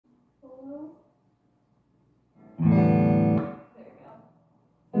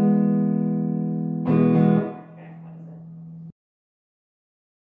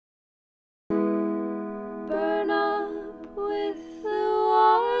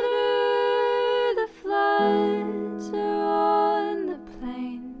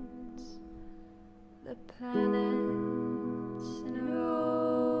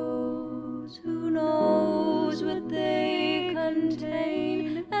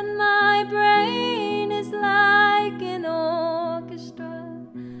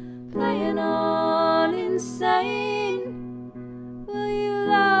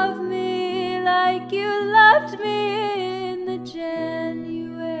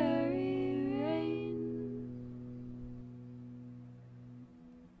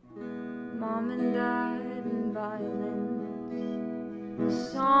mom and dad and violins. The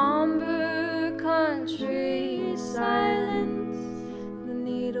somber country silence. The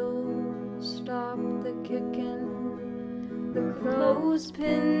needles stop the kicking. The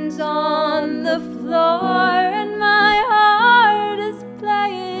clothespins on the floor, and my heart is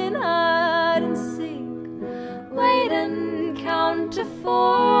playing hide and seek. Wait and count to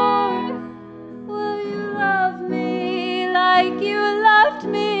 4. Will you love me like you loved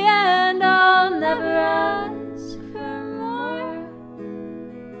me, and I'll never ask for more?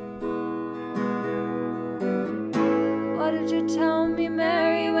 What did you tell me,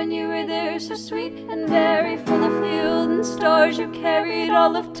 Mary, when you were there, so sweet and very full of field and stars? You carried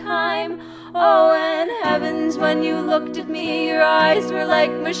all of time. Oh, and heavens, when you looked at me, your eyes were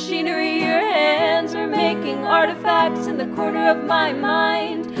like machinery. Your hands were making artifacts in the corner of my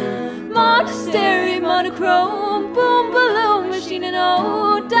mind. Monastery, monochrome, boom, balloon, machine and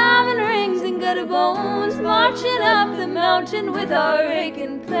oh, diamond rings and gutter bones, marching up the mountain with our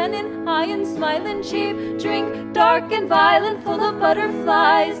aching planning, high and smiling, cheap drink, dark and violent, full of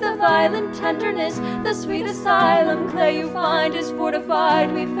butterflies, the violent tenderness, the sweet asylum. Clay you find is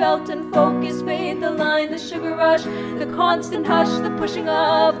fortified, we felt and focused, bathed the line, the sugar rush, the constant hush, the pushing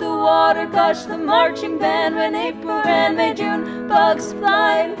of the water gush, the marching band when April and May, June, bugs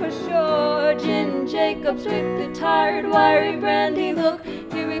flying for sure. Gin Jacobs with the tired, wiry brandy look.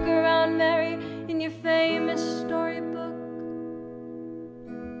 Here we go round, Mary, in your famous storybook.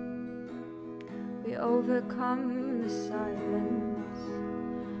 We overcome the silence.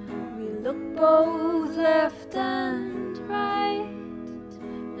 We look both left and right,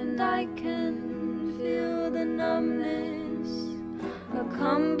 and I can feel the numbness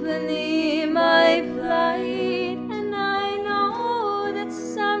accompany my flight. And I know that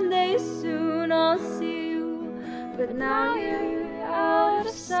someday soon I'll see you, but now you're out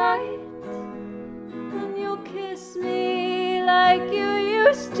of sight. And you'll kiss me like you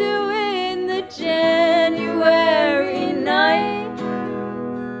used to in the January night.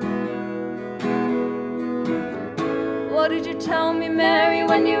 What did you tell me, Mary,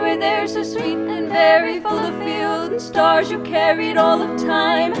 when you were there, so sweet and very full of field and stars? You carried all of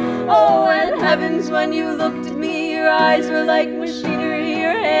time. Oh, and heavens, when you looked at me, your eyes were like machinery.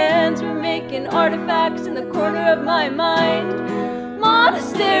 Your hands were making artifacts in the corner of my mind.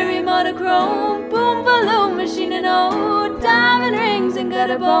 Monastery, monochrome, boom, balloon, machine and oh, diamond rings and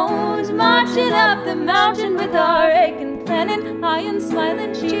gutter bones, marching up the mountain with our aching planning, high and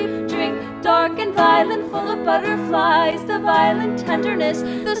smiling, cheap drink, dark and violent, full of butterflies, the violent tenderness,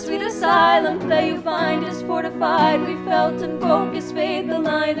 the sweet asylum. Play you find is fortified, we felt and focused, fade the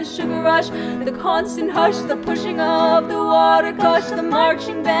line, the sugar rush, the constant hush, the pushing of the water gush, the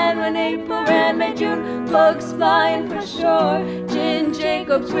marching band when April and May, June, bugs flying for shore. Gin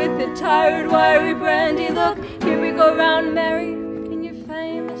Jacobs with the tired, wiry brandy look. Here we go round, Mary, in your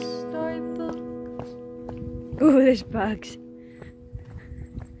famous storybook. Ooh, there's bugs.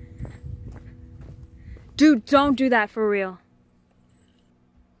 Dude, don't do that for real.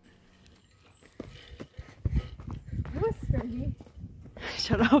 That was scary.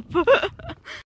 Shut up.